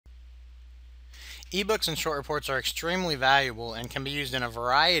Ebooks and short reports are extremely valuable and can be used in a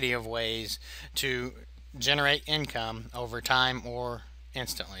variety of ways to generate income over time or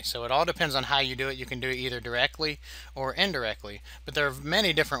instantly. So it all depends on how you do it. You can do it either directly or indirectly, but there are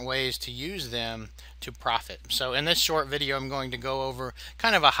many different ways to use them to profit. So in this short video, I'm going to go over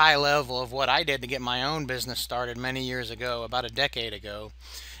kind of a high level of what I did to get my own business started many years ago, about a decade ago.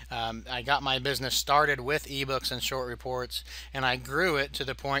 I got my business started with ebooks and short reports, and I grew it to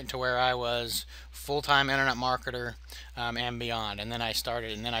the point to where I was full-time internet marketer and beyond. And then I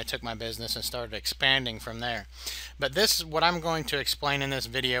took my business and started expanding from there. But what I'm going to explain in this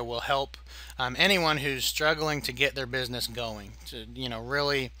video will help anyone who's struggling to get their business going, to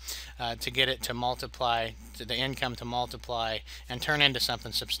really to get it to multiply, to the income to multiply and turn into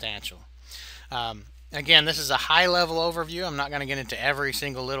something substantial. Again, this is a high-level overview. I'm not going to get into every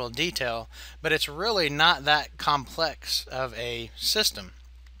single little detail, but it's really not that complex of a system.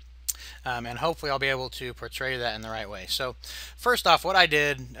 And hopefully I'll be able to portray that in the right way. So first off, what I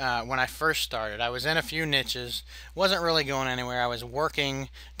did when I first started, I was in a few niches, wasn't really going anywhere. I was working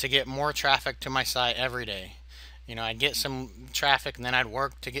to get more traffic to my site every day. I'd get some traffic, and then I'd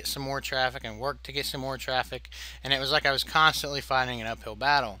work to get some more traffic and work to get some more traffic, and it was like I was constantly fighting an uphill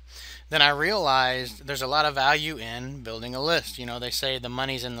battle. Then I realized there's a lot of value in building a list. They say the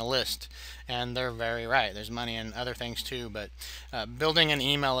money's in the list, and they're very right. There's money in other things too, but building an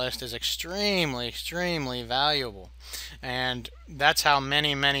email list is extremely, extremely valuable. And that's how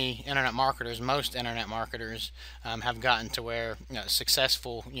many internet marketers, most internet marketers, have gotten to where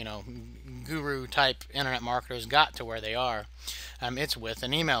successful, guru type internet marketers got to where they are. It's with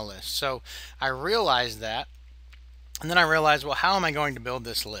an email list. So I realized that. And then I realized, well, how am I going to build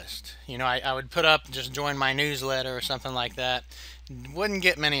this list? I would put up, just join my newsletter or something like that. Wouldn't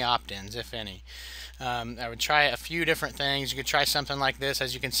get many opt-ins, if any. I would try a few different things. You could try something like this.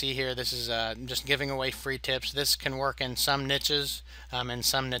 As you can see here, this is just giving away free tips. This can work in some niches. In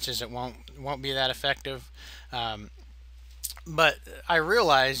some niches, it won't be that effective. But I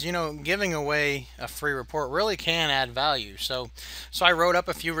realized, giving away a free report really can add value. So I wrote up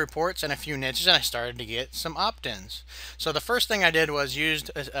a few reports and a few niches, and I started to get some opt-ins. So the first thing I did was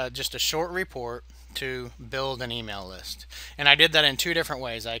used just a short report to build an email list. And I did that in two different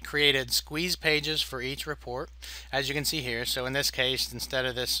ways. I created squeeze pages for each report, as you can see here. So in this case, instead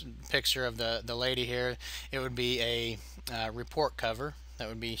of this picture of the lady here, it would be a report cover that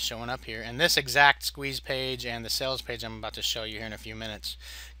would be showing up here. And this exact squeeze page and the sales page I'm about to show you here in a few minutes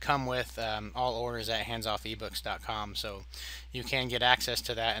come with all orders at handsoffebooks.com, so you can get access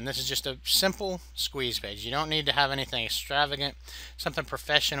to that. And this is just a simple squeeze page. You don't need to have anything extravagant, something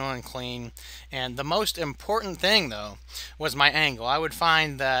professional and clean. And the most important thing, though, was my angle. I would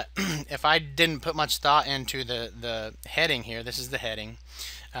find that if I didn't put much thought into the heading here, this is the heading,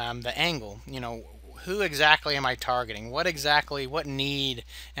 the angle, who exactly am I targeting? What need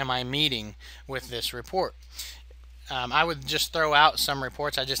am I meeting with this report? I would just throw out some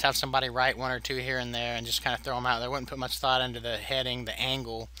reports. I just have somebody write one or two here and there and just kind of throw them out. They wouldn't put much thought into the heading, the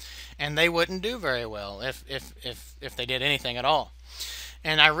angle, and they wouldn't do very well if they did anything at all.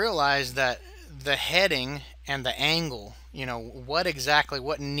 And I realized that the heading and the angle,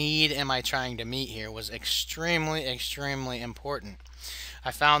 what need am I trying to meet here, was extremely, extremely important. I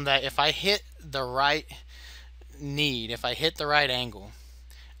found that if I hit the right need, if I hit the right angle,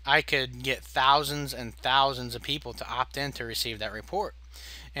 I could get thousands and thousands of people to opt in to receive that report.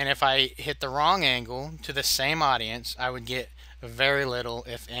 And if I hit the wrong angle to the same audience, I would get very little,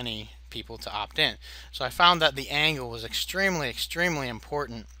 if any, people to opt in. So I found that the angle was extremely, extremely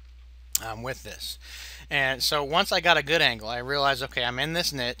important with this. And so once I got a good angle, I realized, okay, I'm in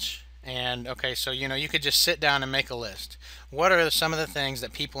this niche. And okay, so you could just sit down and make a list. What are some of the things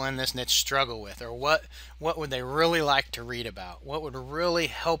that people in this niche struggle with, or what would they really like to read about? What would really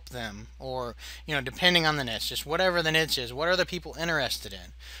help them? Or depending on the niche, just whatever the niche is, what are the people interested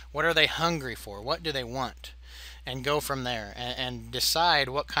in? What are they hungry for? What do they want? And go from there and decide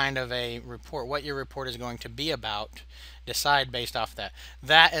what kind of a report, what your report is going to be about. Decide based off that.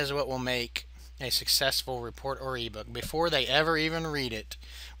 That is what will make a successful report or ebook. Before they ever even read it,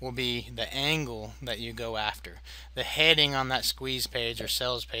 will be the angle that you go after. The heading on that squeeze page or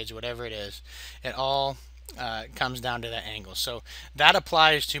sales page, whatever it is, it all comes down to that angle. So that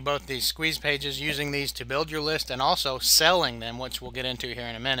applies to both these squeeze pages, using these to build your list, and also selling them, which we'll get into here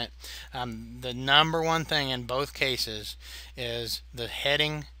in a minute. The number one thing in both cases is the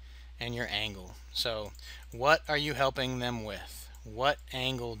heading and your angle. So what are you helping them with? What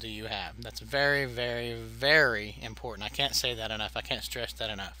angle do you have? That's very, very, very important. I can't say that enough. I can't stress that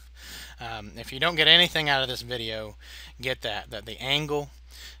enough. If you don't get anything out of this video, get that the angle,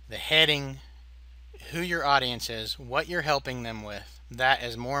 the heading, who your audience is, what you're helping them with. That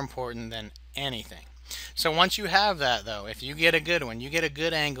is more important than anything. So once you have that, though, if you get a good one, you get a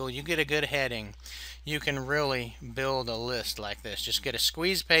good angle, you get a good heading, you can really build a list like this. Just get a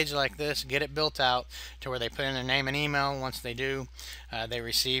squeeze page like this, get it built out to where they put in their name and email. Once they do, they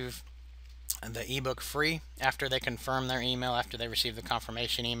receive the ebook free after they confirm their email, after they receive the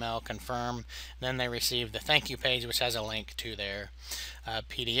confirmation email, confirm, then they receive the thank you page, which has a link to their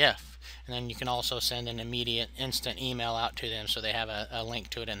PDF. And then you can also send an immediate instant email out to them so they have a link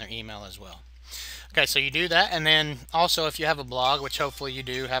to it in their email as well. Okay, so you do that, and then also if you have a blog, which hopefully you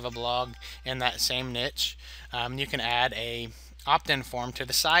do have a blog in that same niche, you can add a opt-in form to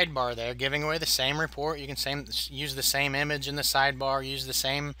the sidebar there, giving away the same report. You can use the same image in the sidebar, use the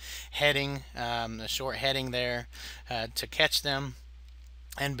same heading, the short heading there to catch them,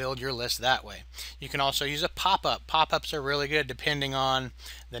 and build your list that way. You can also use a pop-up. Pop-ups are really good depending on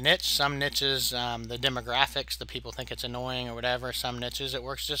the niche. Some niches, the demographics, the people think it's annoying or whatever. Some niches it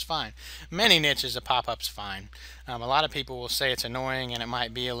works just fine. Many niches a pop-up's fine. A lot of people will say it's annoying, and it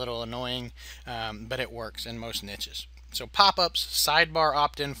might be a little annoying, but it works in most niches. So pop-ups, sidebar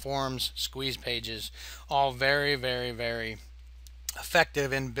opt-in forms, squeeze pages, all very, very, very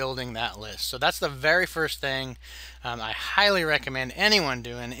effective in building that list. So that's the very first thing I highly recommend anyone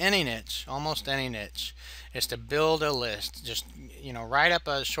do in any niche, almost any niche, is to build a list. Just, write up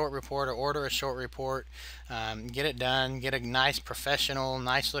a short report or order a short report, get it done, get a nice professional,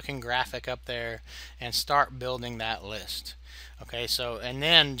 nice looking graphic up there, and start building that list. Okay, so, and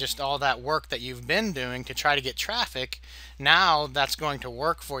then just all that work that you've been doing to try to get traffic, now that's going to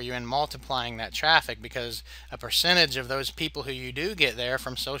work for you in multiplying that traffic, because a percentage of those people who you do get there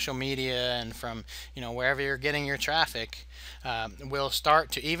from social media and from, wherever you're getting your traffic, will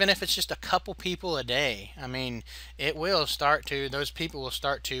start to, even if it's just a couple people a day, I mean, those people will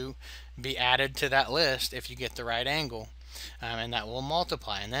start to be added to that list if you get the right angle. And that will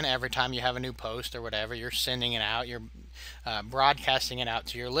multiply, and then every time you have a new post or whatever, you're sending it out, you're broadcasting it out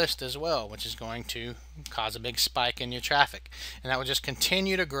to your list as well, which is going to cause a big spike in your traffic, and that will just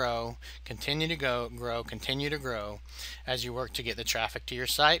continue to grow, continue to grow, continue to grow as you work to get the traffic to your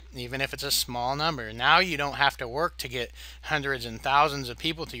site, even if it's a small number. Now you don't have to work to get hundreds and thousands of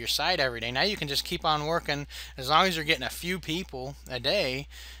people to your site every day. Now you can just keep on working. As long as you're getting a few people a day,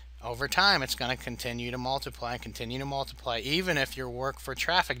 over time it's going to continue to multiply and continue to multiply. Even if your work for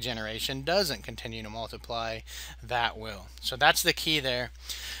traffic generation doesn't continue to multiply, that will. So that's the key there.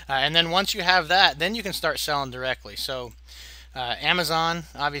 And then once you have that, then you can start selling directly. So Amazon,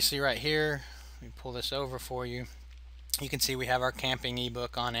 obviously right here, let me pull this over for you. You can see we have our camping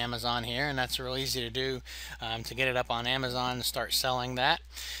ebook on Amazon here, and that's real easy to do, to get it up on Amazon and start selling that.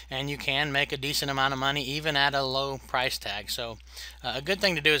 And you can make a decent amount of money even at a low price tag. So a good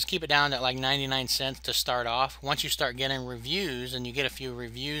thing to do is keep it down at like 99 cents to start off. Once you start getting reviews and you get a few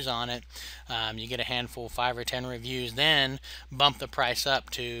reviews on it, you get a handful, 5 or 10 reviews, then bump the price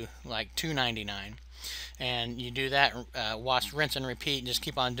up to like $2.99. And you do that, wash, rinse, and repeat, and just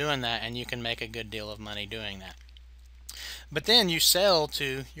keep on doing that, and you can make a good deal of money doing that. But then you sell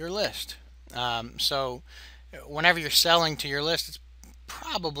to your list. So whenever you're selling to your list, it's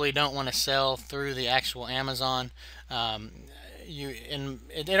probably don't want to sell through the actual Amazon.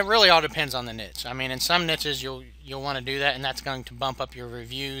 It really all depends on the niche. I mean, in some niches you'll want to do that, and that's going to bump up your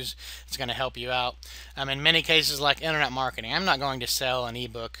reviews. It's going to help you out. In many cases, like internet marketing, I'm not going to sell an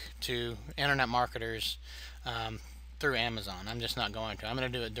ebook to internet marketers through Amazon. I'm just not going to. I'm going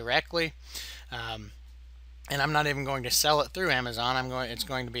to do it directly. And I'm not even going to sell it through Amazon. It's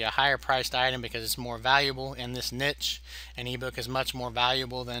going to be a higher priced item because it's more valuable in this niche. An ebook is much more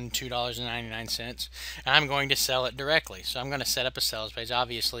valuable than $2.99. And I'm going to sell it directly. So I'm going to set up a sales page.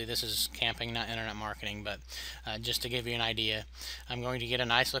 Obviously, this is camping, not internet marketing, but just to give you an idea, I'm going to get a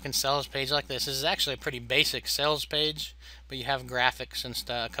nice looking sales page like this. This is actually a pretty basic sales page, but you have graphics and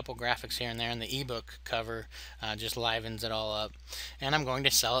stuff, a couple graphics here and there, and the ebook cover just livens it all up. And I'm going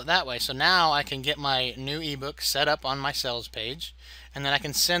to sell it that way. So now I can get my new ebook set up on my sales page, and then I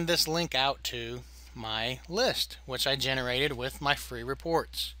can send this link out to my list, which I generated with my free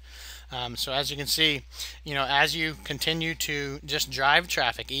reports. So as you can see, as you continue to just drive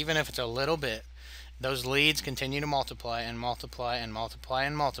traffic, even if it's a little bit, those leads continue to multiply and multiply and multiply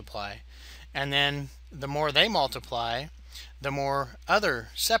and multiply. And then the more they multiply, the more other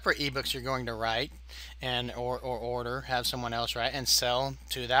separate ebooks you're going to write or order, have someone else write, and sell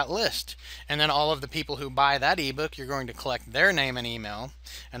to that list. And then all of the people who buy that ebook, you're going to collect their name and email,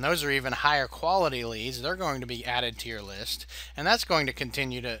 and those are even higher quality leads. They're going to be added to your list, and that's going to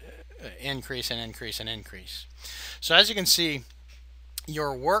continue to increase and increase and increase. So as you can see,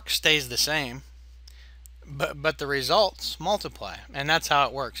 your work stays the same, but the results multiply, and that's how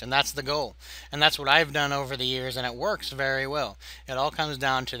it works, and that's the goal, and that's what I've done over the years, and it works very well. It all comes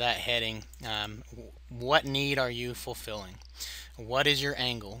down to that heading. What need are you fulfilling? What is your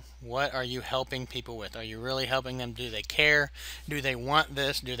angle? What are you helping people with? Are you really helping them? Do they care? Do they want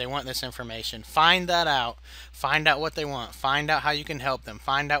this? Do they want this information? Find that out. Find out what they want. Find out how you can help them.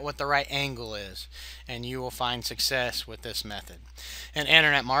 Find out what the right angle is, and you will find success with this method. In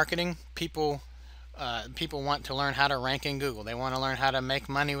internet marketing, people want to learn how to rank in Google. They want to learn how to make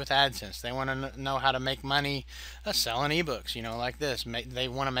money with AdSense. They want to know how to make money selling ebooks, like this. They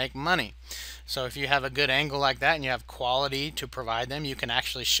want to make money. So if you have a good angle like that and you have quality to provide them, you can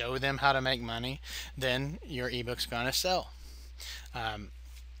actually show them how to make money, then your ebook's going to sell. And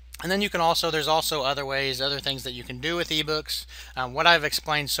then there's also other ways, other things that you can do with ebooks. What I've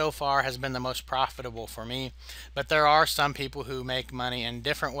explained so far has been the most profitable for me, but there are some people who make money in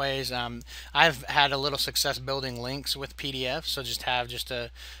different ways. I've had a little success building links with PDFs, so just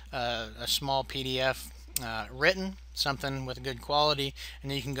a small PDF written, something with good quality,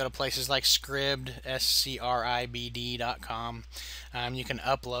 and then you can go to places like Scribd, scribd.com. You can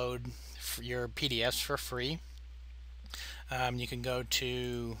upload your PDFs for free. You can go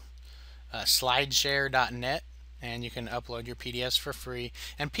to slideshare.net, and you can upload your PDFs for free.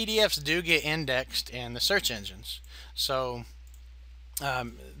 And PDFs do get indexed in the search engines. So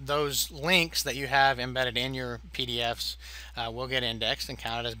those links that you have embedded in your PDFs will get indexed and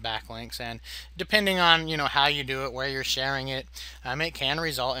counted as backlinks. And depending on how you do it, where you're sharing it, it can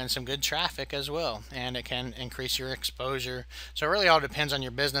result in some good traffic as well, and it can increase your exposure. So it really all depends on your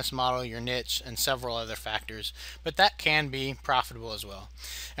business model, your niche, and several other factors. But that can be profitable as well.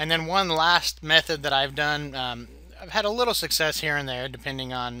 And then one last method that I've done, I've had a little success here and there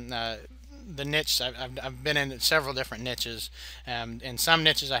depending on the niche. I've been in several different niches. In some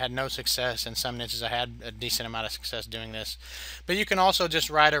niches I had no success, in some niches I had a decent amount of success doing this. But you can also just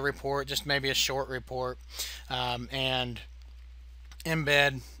write a report, just maybe a short report, and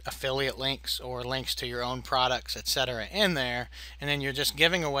embed affiliate links or links to your own products, etc. in there, and then you're just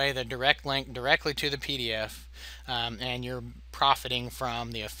giving away the direct link directly to the PDF, and you're profiting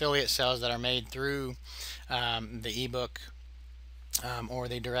from the affiliate sales that are made through the ebook, or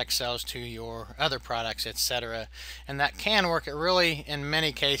the direct sales to your other products, etc. And that can work. It really, in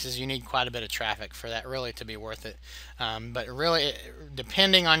many cases, you need quite a bit of traffic for that really to be worth it. But really,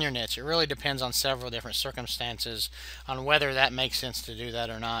 depending on your niche, it really depends on several different circumstances on whether that makes sense to do that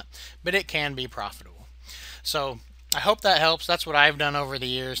or not. But it can be profitable. So I hope that helps. That's what I've done over the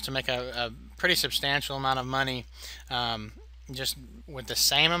years to make a pretty substantial amount of money, just with the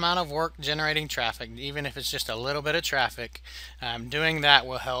same amount of work generating traffic. Even if it's just a little bit of traffic, doing that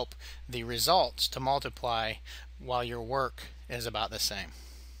will help the results to multiply while your work is about the same.